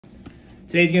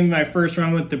Today's gonna be my first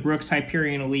run with the Brooks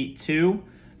Hyperion Elite 2.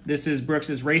 This is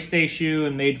Brooks's race day shoe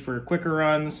and made for quicker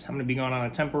runs. I'm gonna be going on a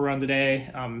tempo run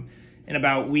today. In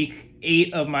about week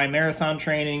 8 of my marathon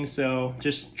training, so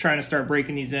just trying to start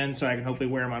breaking these in so I can hopefully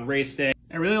wear them on race day.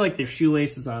 I really like the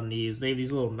shoelaces on these. They have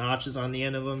these little notches on the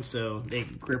end of them, so they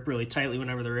grip really tightly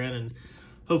whenever they're in and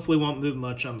hopefully won't move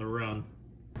much on the run.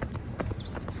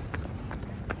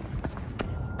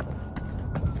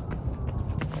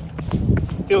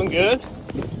 Feeling good.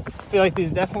 Feel like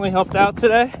these definitely helped out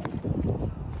today.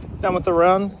 Done with the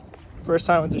run, first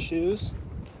time with the shoes.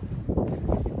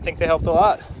 I think they helped a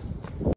lot.